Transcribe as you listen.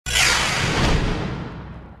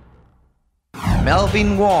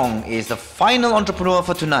Melvin Wong is the final entrepreneur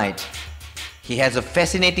for tonight. He has a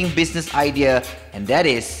fascinating business idea, and that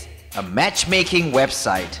is a matchmaking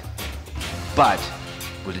website. But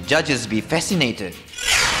will the judges be fascinated?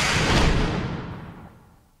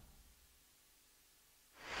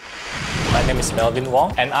 My name is Melvin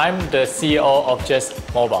Wong, and I'm the CEO of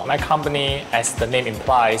Just Mobile. My company, as the name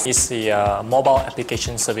implies, is a mobile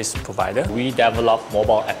application service provider. We develop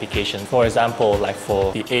mobile applications. For example, like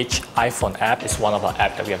for the MyEG iPhone app is one of our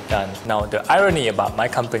apps that we have done. Now, the irony about my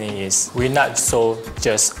company is we're not so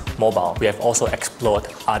just mobile. We have also explored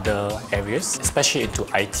other areas, especially into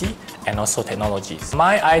IT and also technologies.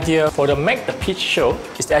 My idea for the Make the Pitch show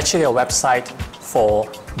is actually a website for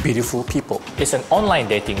beautiful people. It's an online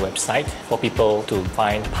dating website for people to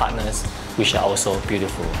find partners which are also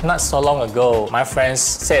beautiful. Not so long ago, my friends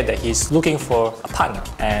said that he's looking for a partner,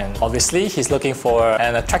 and obviously he's looking for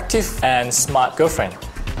an attractive and smart girlfriend.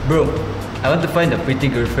 Bro, I want to find a pretty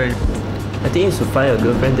girlfriend. I think you should find a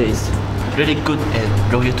girlfriend that is Really good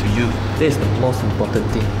and loyal to you. that is the most important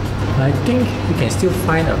thing. I think you can still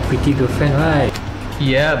find a pretty girlfriend, right?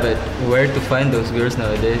 Yeah, but where to find those girls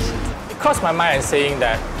nowadays? It crossed my mind saying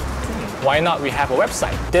that why not we have a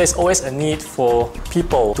website? There's always a need for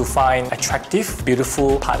people to find attractive,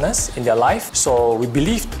 beautiful partners in their life. So we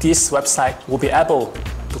believe this website will be able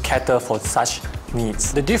to cater for such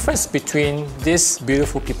needs. The difference between this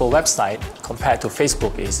beautiful people website compared to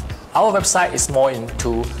Facebook is our website is more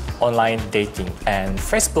into online dating, and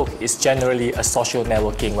Facebook is generally a social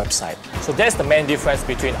networking website. So that's the main difference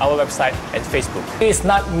between our website and Facebook. It's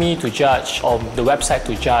not me to judge or the website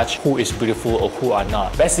to judge who is beautiful or who are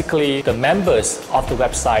not. Basically, the members of the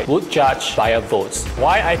website would judge via votes.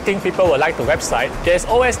 Why I think people will like the website? There's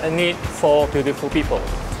always a need for beautiful people,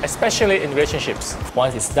 especially in relationships.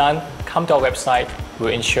 Once it's done, come to our website.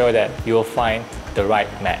 We'll ensure that you will find the right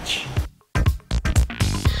match.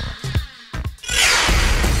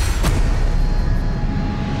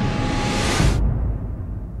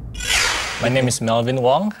 My name is Melvin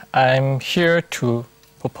Wong. I'm here to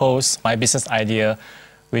propose my business idea,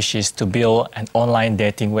 which is to build an online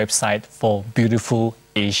dating website for beautiful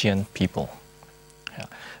Asian people. Yeah.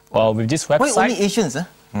 Well, with this website... Why only Asians?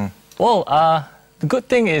 Well, the good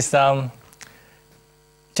thing is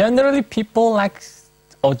generally people like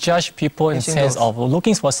or judge people in the sense of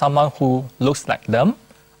looking for someone who looks like them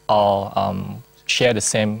or share the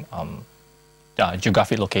same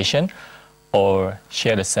geographic location, or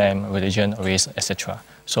share the same religion, race, etc.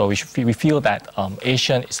 So we feel that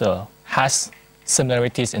Asian has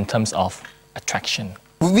similarities in terms of attraction.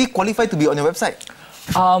 Will we qualify to be on your website?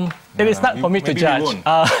 It is not for me to judge.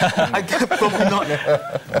 I guess probably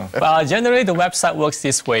not. Generally, the website works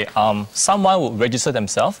this way. Someone will register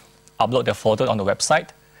themselves, upload their photo on the website,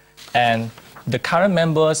 and the current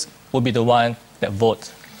members will be the one that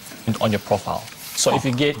vote on your profile. So if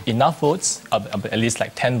you get enough votes, at least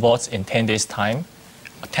like 10 votes in 10 days' time,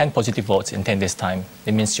 10 positive votes in 10 days' time,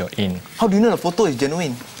 it means you're in. How do you know the photo is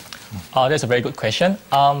genuine? That's a very good question.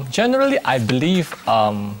 Generally, I believe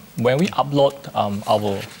when we upload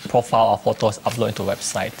our profile or photos upload into a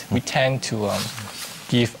website, we tend to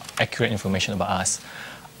give accurate information about us.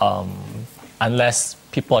 Unless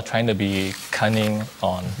people are trying to be cunning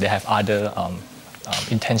or they have other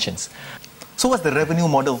intentions. So what's the revenue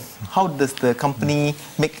model? How does the company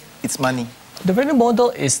make its money? The revenue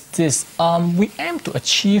model is this. We aim to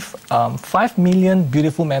achieve 5 million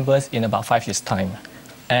beautiful members in about 5 years' time.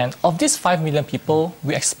 And of these 5 million people,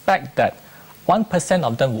 we expect that 1%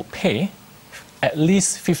 of them will pay at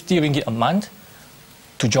least 50 ringgit a month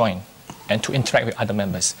to join and to interact with other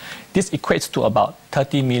members. This equates to about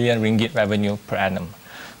 30 million ringgit revenue per annum.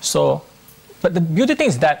 So, but the beauty thing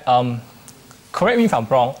is that, correct me if I'm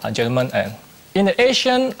wrong, gentlemen, in the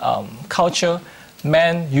Asian culture,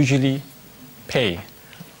 men usually pay.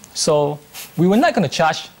 So we were not going to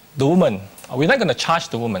charge the woman. We're not going to charge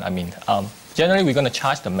the woman, generally we're going to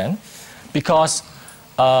charge the men because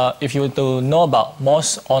if you were to know about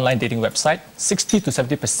most online dating websites, 60 to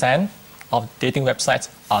 70% of dating websites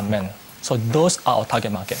are men. So those are our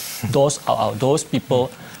target market. Those people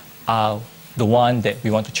are the one that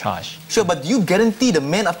we want to charge. Sure, but do you guarantee the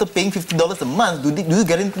men after paying $50 a month, do you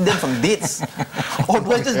guarantee them some dates? Or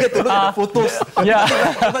do I just get to look at the photos? Yeah.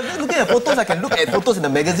 But just looking at photos, I can look at photos in the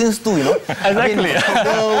magazines too, you know? Exactly.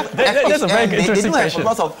 That's a very good interesting they do have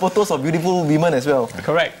lots of photos of beautiful women as well.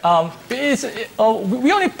 Correct.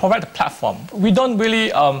 We only provide the platform. We don't really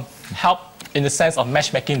help in the sense of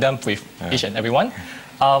matchmaking them with each and everyone.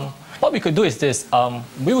 What we could do is this.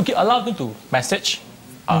 We will allow them to message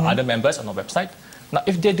other members on our website. Now,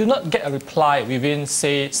 if they do not get a reply within,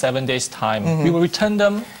 say, 7 days' time, we will return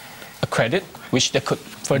them a credit which they could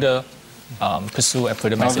further pursue and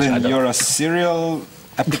further message Melvin, other. you're a serial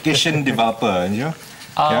application developer, aren't you?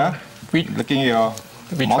 Yeah? Looking at your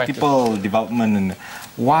multiple development. And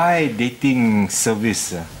why dating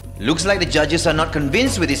service? Looks like the judges are not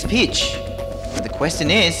convinced with his pitch. But the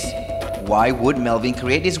question is, why would Melvin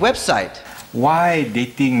create this website? Why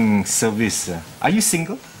dating service? Are you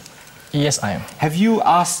single? Yes, I am. Have you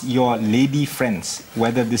asked your lady friends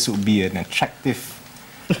whether this would be an attractive,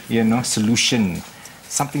 solution,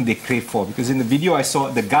 something they crave for? Because in the video I saw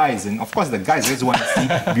the guys, and of course the guys always want to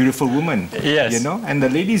see beautiful women. Yes. And the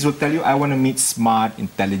ladies will tell you, I want to meet smart,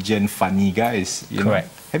 intelligent, funny guys. Correct.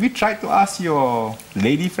 Have you tried to ask your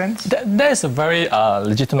lady friends? That is a very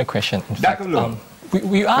legitimate question. In fact,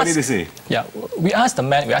 we asked, what did they say? Yeah, we asked the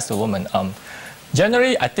man, we asked the woman.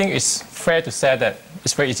 Generally, I think it's fair to say that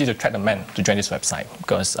it's very easy to attract the men to join this website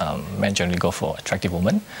because men generally go for attractive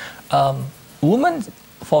women.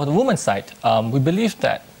 For the woman's side, we believe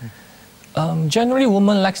that generally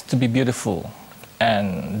women likes to be beautiful,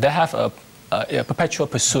 and they have a perpetual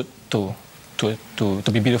pursuit to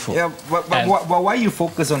be beautiful. Yeah, but why you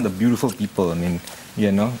focus on the beautiful people? I mean,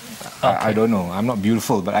 I don't know. I'm not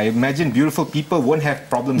beautiful, but I imagine beautiful people won't have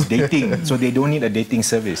problems dating, so they don't need a dating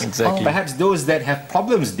service. Exactly. Perhaps those that have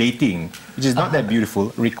problems dating, which is not that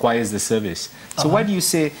beautiful, requires the service. So why do you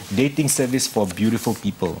say dating service for beautiful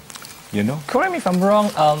people? Correct me if I'm wrong.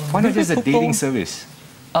 Why not just a dating service?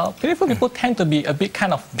 Beautiful people tend to be a bit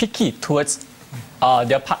kind of picky towards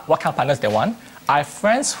what kind of partners they want. I have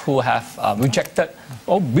friends who have rejected,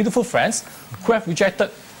 beautiful friends who have rejected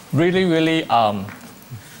really, really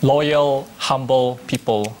loyal, humble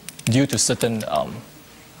people due to certain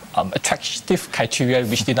attractive criteria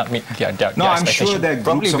which did not meet their No, I'm expectation. sure that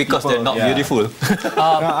Probably because they're not beautiful.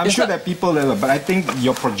 I'm sure that people, but I think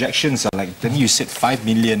your projections are like, then you said 5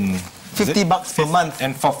 million. $50 per month.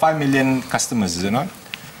 And for 5 million customers, is it not?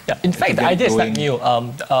 Yeah, in fact, the idea is not new.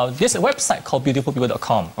 There's a website called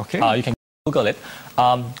beautifulpeople.com. Okay. You can Google it.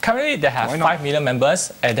 Currently, they have 5 million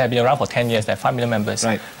members, and they have been around for 10 years. They have 5 million members.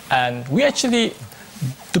 Right. And we actually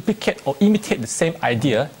duplicate or imitate the same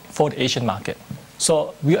idea for the Asian market.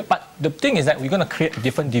 So, but the thing is that we're going to create a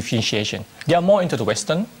different differentiation. They are more into the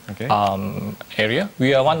Western area.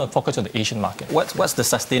 We are want to focus on the Asian market. What's the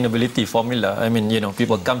sustainability formula? I mean,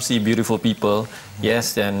 people come see beautiful people,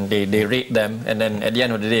 yes, and they rate them, and then at the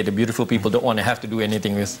end of the day, the beautiful people don't want to have to do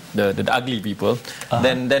anything with the ugly people.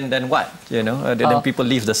 Then what? Then people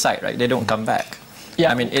leave the site, right? They don't come back.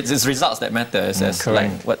 Yeah. I mean, it's results that matter, as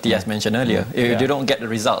like what Tias mentioned earlier. If you don't get the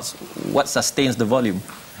results, what sustains the volume?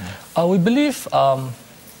 We believe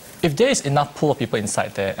if there is enough pool of people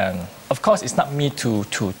inside there, and of course it's not me to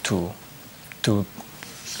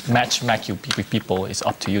match you with people. It's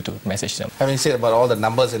up to you to message them. Having said about all the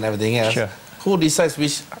numbers and everything else, Sure. who decides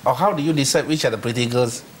which, or how do you decide which are the pretty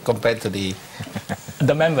girls compared to the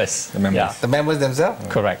members. The members. Yeah, the members themselves?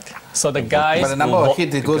 correct. So the guys. By the number of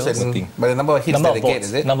hits it goes, and by the number of hits that they get,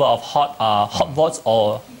 is it? Number of hot votes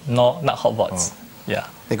or no, not hot votes. Yeah.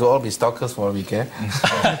 They could all be stalkers for a week, eh?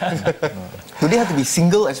 Do they have to be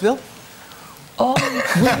single as well?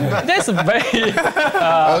 That's a very.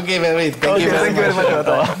 Okay, Melvin. Thank you very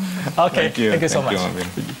much. Okay, thank you so much.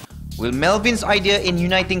 Will Melvin's idea in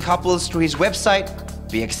uniting couples through his website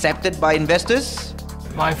be accepted by investors?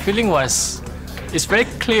 My feeling was, it's very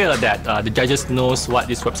clear that the judges knows what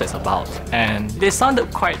this website is about, and they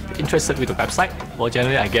sounded quite interested with the website. Well,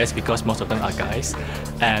 generally, I guess because most of them are guys,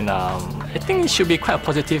 and I think it should be quite a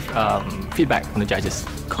positive feedback from the judges.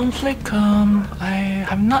 Conflict, I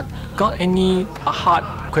have not got any hard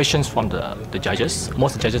questions from the judges.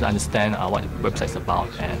 Most of the judges understand what the website is about,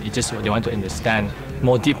 and it just they want to understand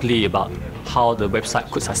more deeply about how the website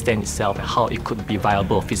could sustain itself and how it could be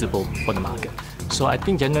viable, feasible for the market. So I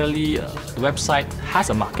think generally the website has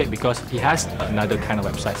a market because it has another kind of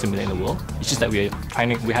website similar in the world. It's just that we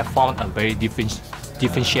have found a very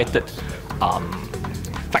differentiated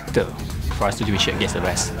factor for us to differentiate against the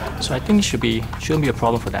rest. So I think it shouldn't be a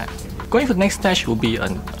problem for that. Going for the next stage will be a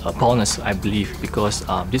bonus, I believe, because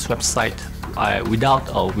this website,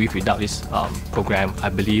 without this program, I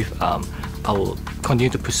believe I will continue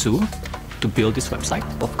to pursue to build this website.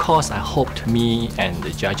 Of course, I hoped me and the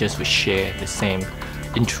judges would share the same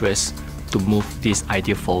interest to move this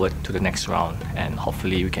idea forward to the next round, and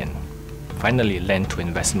hopefully we can finally lend to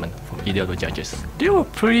investment from either of the judges. They were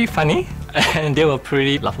pretty funny and they were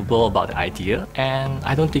pretty laughable about the idea, and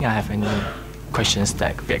I don't think I have any questions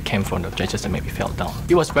that came from the judges that made me feel down.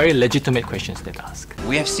 It was very legitimate questions they asked.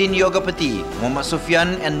 We have seen Yogapati, Muhammad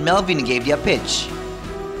Sufyan and Melvin gave their pitch.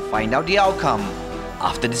 Find out the outcome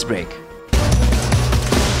after this break.